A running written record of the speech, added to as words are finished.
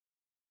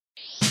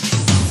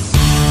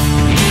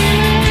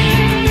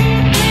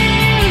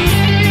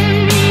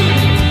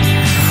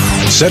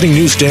setting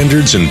new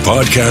standards in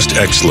podcast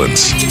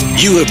excellence.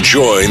 You have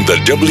joined the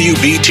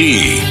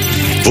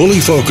WBT, fully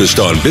focused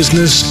on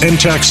business and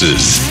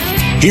taxes.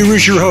 Here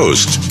is your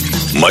host,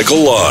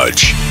 Michael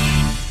Lodge.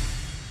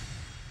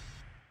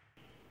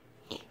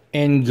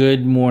 And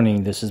good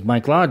morning. This is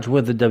Mike Lodge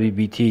with the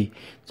WBT.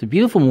 It's a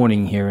beautiful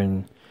morning here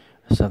in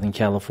Southern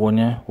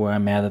California, where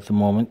I'm at the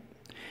moment.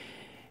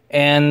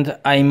 And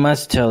I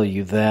must tell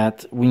you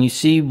that when you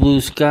see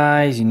blue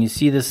skies and you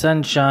see the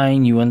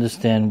sunshine, you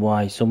understand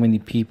why so many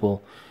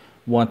people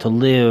want to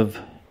live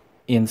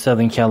in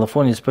Southern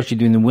California, especially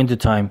during the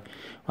wintertime.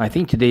 I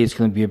think today it's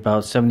going to be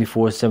about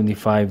 74,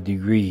 75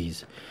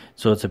 degrees.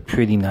 So it's a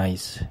pretty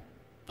nice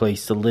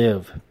place to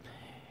live.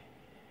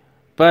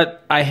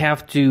 But I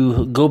have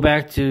to go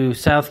back to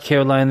South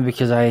Carolina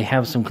because I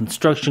have some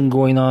construction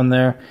going on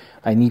there.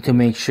 I need to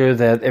make sure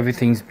that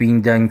everything's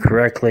being done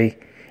correctly,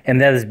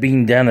 and that is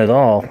being done at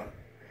all.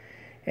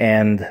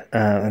 And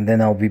then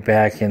I'll be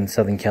back in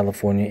Southern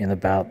California in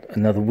about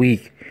another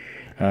week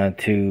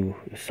to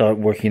start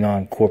working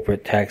on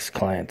corporate tax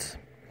clients.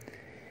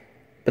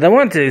 But I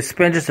wanted to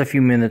spend just a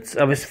few minutes.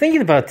 I was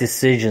thinking about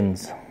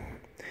decisions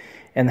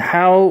and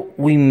how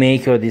we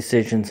make our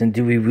decisions, and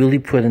do we really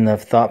put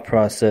enough thought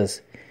process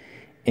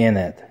in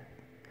it?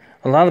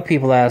 A lot of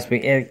people ask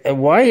me,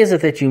 why is it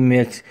that you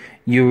mix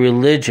your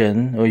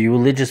religion or your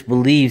religious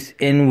beliefs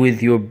in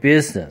with your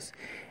business?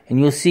 And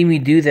you'll see me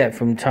do that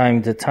from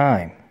time to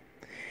time.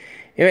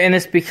 And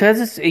it's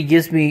because it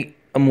gives me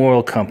a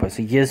moral compass.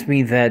 It gives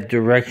me that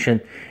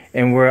direction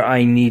and where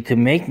I need to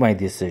make my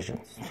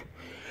decisions.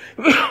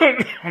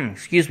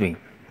 Excuse me.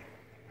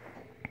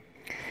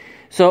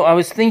 So I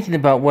was thinking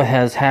about what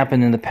has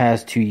happened in the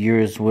past 2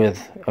 years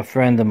with a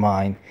friend of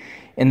mine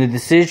and the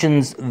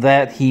decisions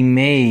that he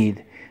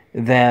made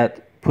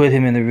that put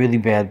him in a really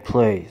bad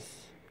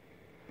place.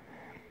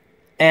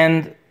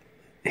 And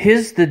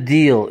here's the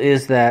deal,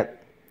 is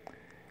that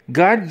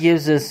God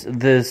gives us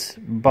this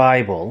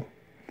Bible,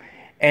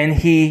 and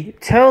He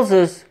tells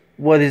us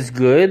what is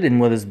good and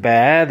what is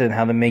bad and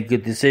how to make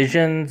good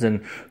decisions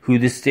and who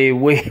to stay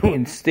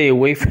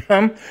away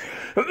from.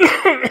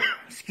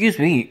 Excuse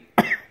me.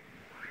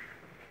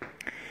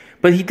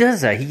 But He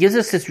does that. He gives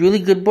us this really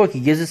good book. He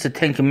gives us the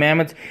Ten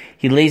Commandments.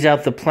 He lays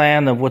out the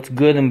plan of what's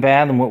good and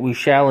bad and what we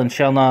shall and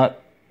shall not,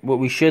 what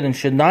we should and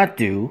should not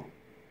do,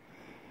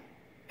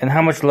 and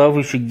how much love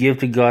we should give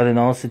to God and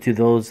also to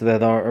those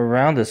that are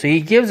around us. So He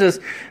gives us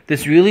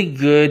this really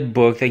good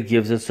book that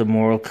gives us a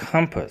moral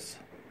compass.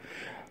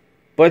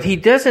 But He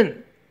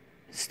doesn't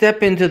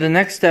step into the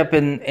next step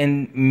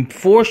and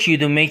force you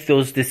to make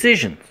those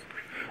decisions.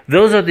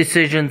 Those are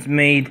decisions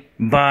made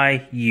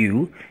by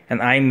you,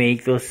 and I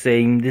make those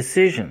same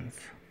decisions.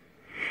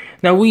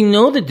 Now, we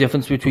know the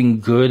difference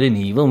between good and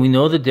evil, and we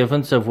know the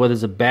difference of what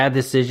is a bad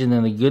decision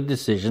and a good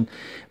decision,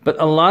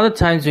 but a lot of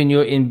times when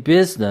you're in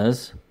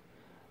business,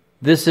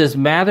 this is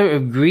matter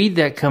of greed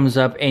that comes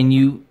up, and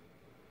you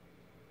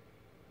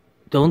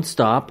don't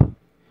stop,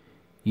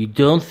 you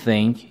don't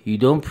think, you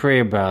don't pray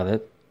about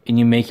it, and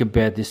you make a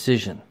bad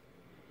decision.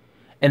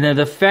 And it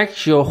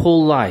affects your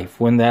whole life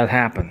when that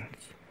happens.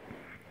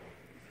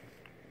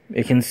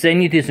 It can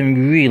send you to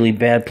some really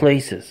bad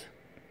places.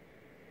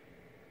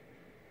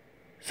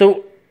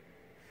 So,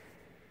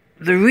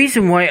 the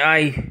reason why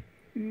I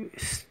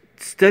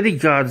study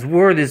God's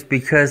Word is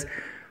because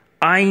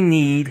I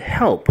need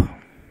help.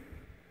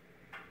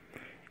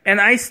 And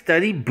I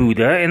study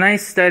Buddha, and I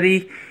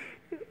study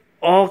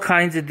all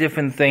kinds of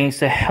different things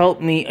to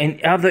help me in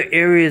other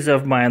areas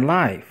of my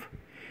life.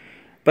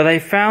 But I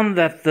found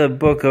that the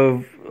book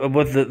of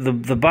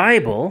the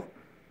Bible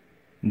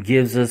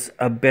gives us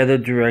a better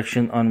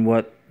direction on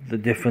what the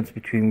difference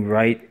between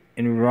right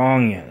and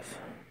wrong is.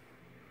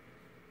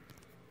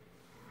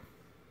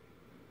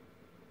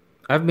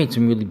 I've made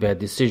some really bad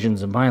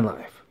decisions in my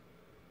life.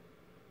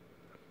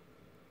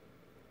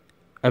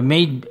 I've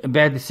made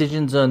bad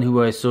decisions on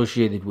who I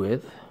associated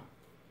with,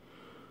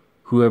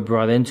 who I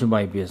brought into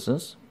my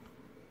business.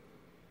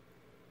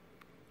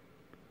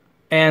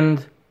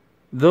 And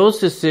those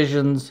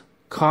decisions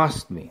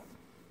cost me.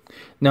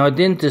 Now, it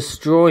didn't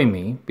destroy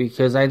me,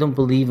 because I don't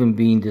believe in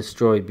being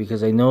destroyed,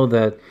 because I know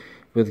that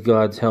with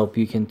God's help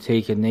you can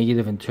take a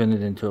negative and turn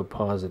it into a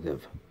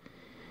positive.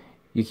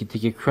 You can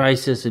take a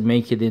crisis and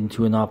make it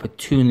into an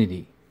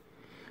opportunity.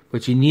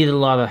 But you need a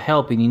lot of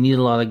help and you need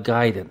a lot of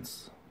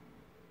guidance.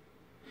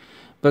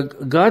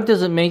 But God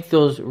doesn't make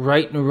those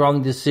right and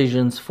wrong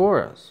decisions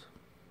for us.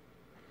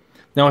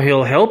 Now,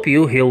 He'll help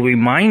you, He'll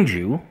remind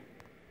you,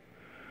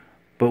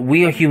 but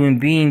we are human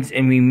beings,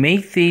 and we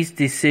make these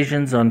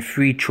decisions on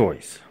free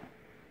choice.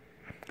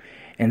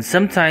 And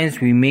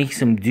sometimes we make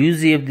some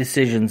doozy of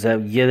decisions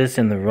that get us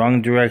in the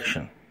wrong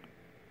direction.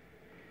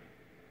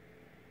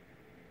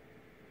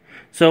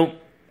 So,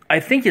 I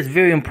think it's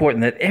very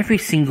important that every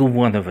single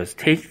one of us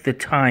take the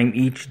time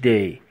each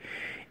day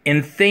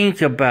and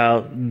think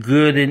about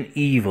good and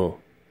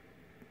evil,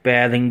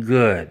 bad and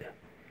good,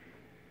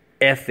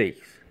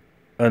 ethics,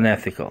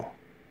 unethical.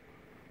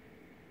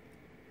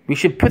 We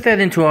should put that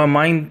into our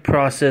mind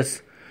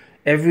process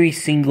every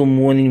single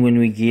morning when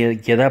we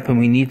get up and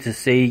we need to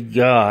say,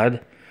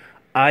 God,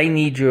 I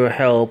need your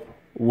help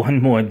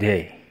one more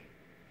day.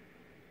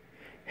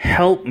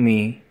 Help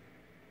me,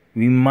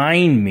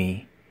 remind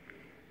me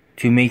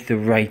to make the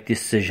right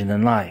decision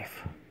in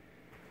life.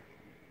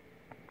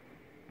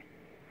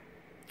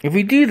 If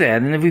we do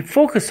that and if we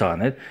focus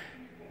on it,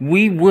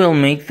 we will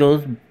make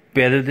those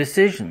better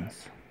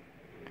decisions.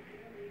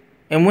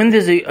 And when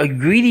there's a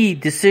greedy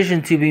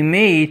decision to be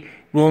made,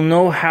 we'll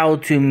know how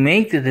to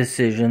make the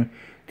decision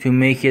to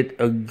make it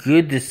a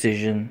good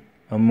decision,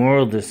 a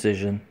moral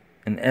decision,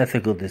 an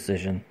ethical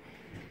decision,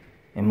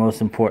 and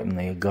most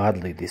importantly, a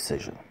godly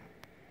decision.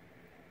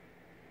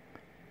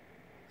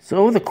 So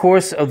over the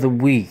course of the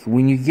week,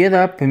 when you get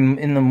up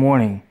in the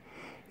morning,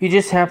 you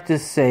just have to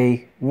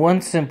say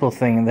one simple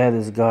thing, and that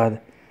is,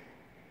 God,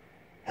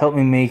 help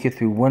me make it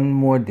through one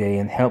more day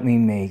and help me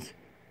make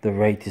the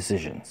right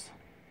decisions.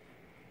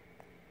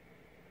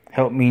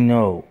 Help me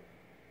know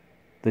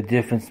the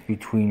difference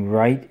between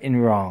right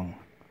and wrong.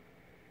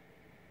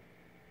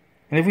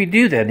 And if we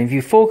do that, if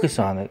you focus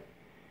on it,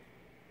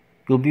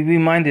 you'll be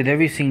reminded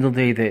every single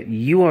day that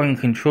you are in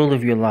control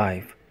of your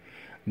life.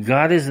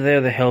 God is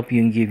there to help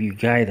you and give you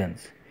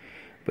guidance,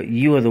 but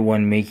you are the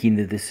one making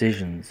the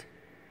decisions,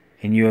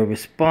 and you are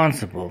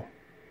responsible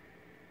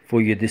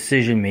for your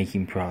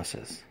decision-making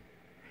process.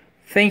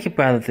 Think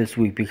about it this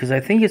week, because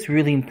I think it's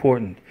really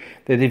important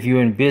that if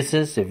you're in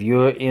business, if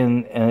you're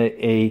in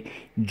a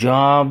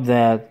job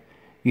that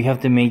you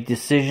have to make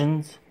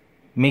decisions,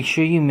 make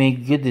sure you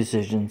make good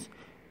decisions,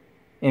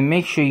 and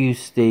make sure you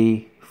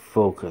stay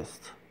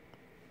focused.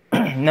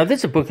 Now,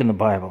 there's a book in the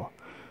Bible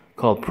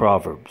called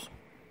Proverbs.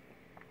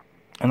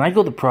 And I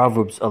go to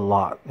Proverbs a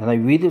lot, and I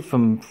read it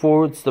from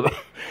forwards to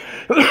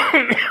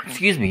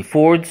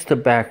forwards to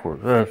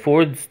backward,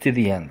 forwards to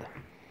the end.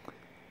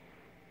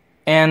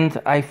 And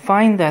I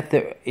find that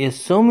there is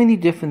so many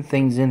different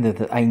things in there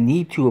that I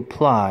need to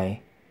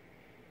apply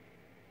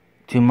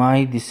to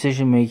my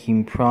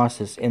decision-making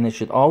process, and it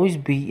should always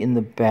be in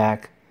the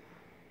back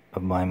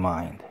of my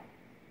mind.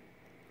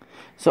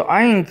 So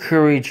I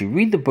encourage you,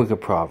 read the book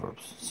of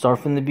Proverbs. Start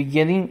from the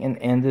beginning and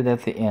end it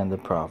at the end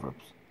of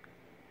Proverbs.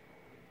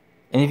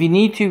 And if you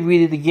need to,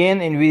 read it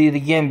again and read it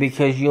again,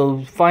 because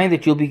you'll find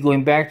that you'll be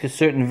going back to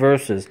certain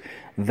verses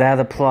that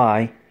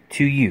apply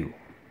to you.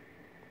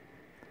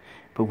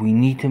 But we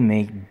need to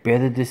make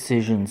better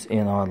decisions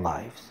in our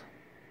lives.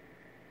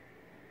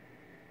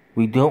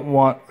 We don't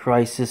want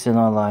crisis in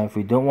our life.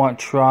 We don't want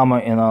trauma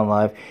in our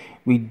life.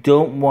 We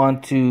don't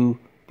want to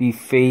be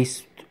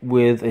faced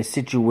with a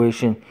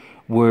situation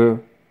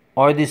where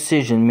our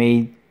decision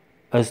made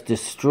us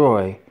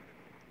destroy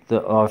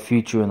our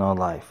future in our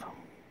life.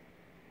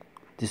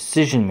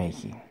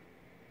 Decision-making,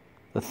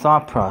 the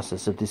thought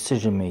process of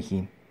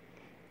decision-making,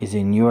 is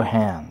in your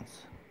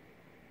hands.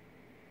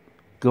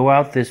 Go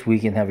out this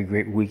week and have a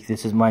great week.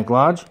 This is Mike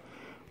Lodge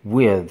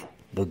with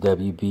the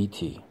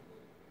WBT.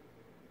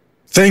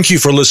 Thank you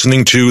for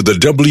listening to the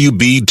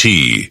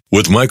WBT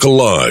with Michael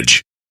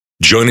Lodge.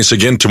 Join us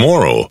again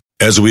tomorrow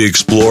as we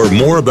explore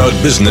more about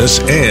business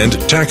and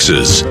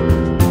taxes.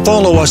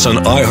 Follow us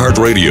on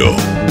iHeartRadio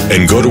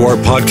and go to our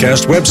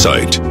podcast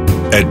website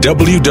at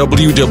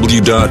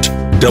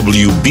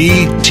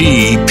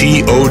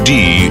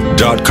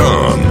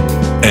www.wbtpod.com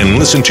and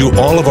listen to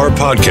all of our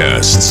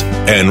podcasts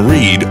and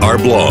read our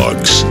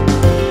blogs.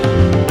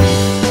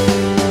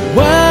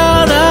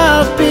 World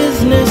of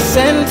Business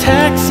and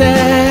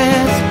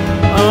Taxes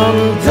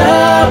on WBT.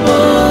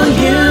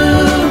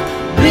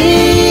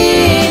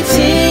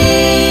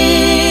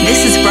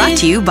 This is brought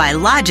to you by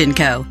Lodge &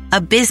 Co.,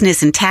 a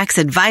business and tax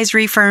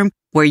advisory firm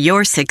where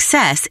your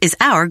success is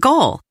our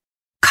goal.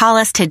 Call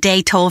us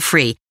today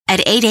toll-free at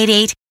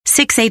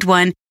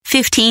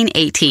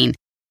 888-681-1518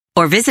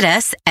 or visit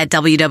us at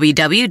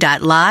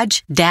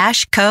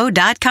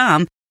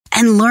www.lodge-co.com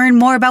and learn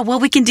more about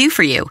what we can do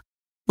for you.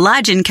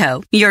 Lodge &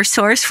 Co., your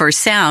source for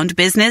sound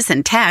business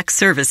and tax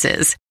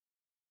services.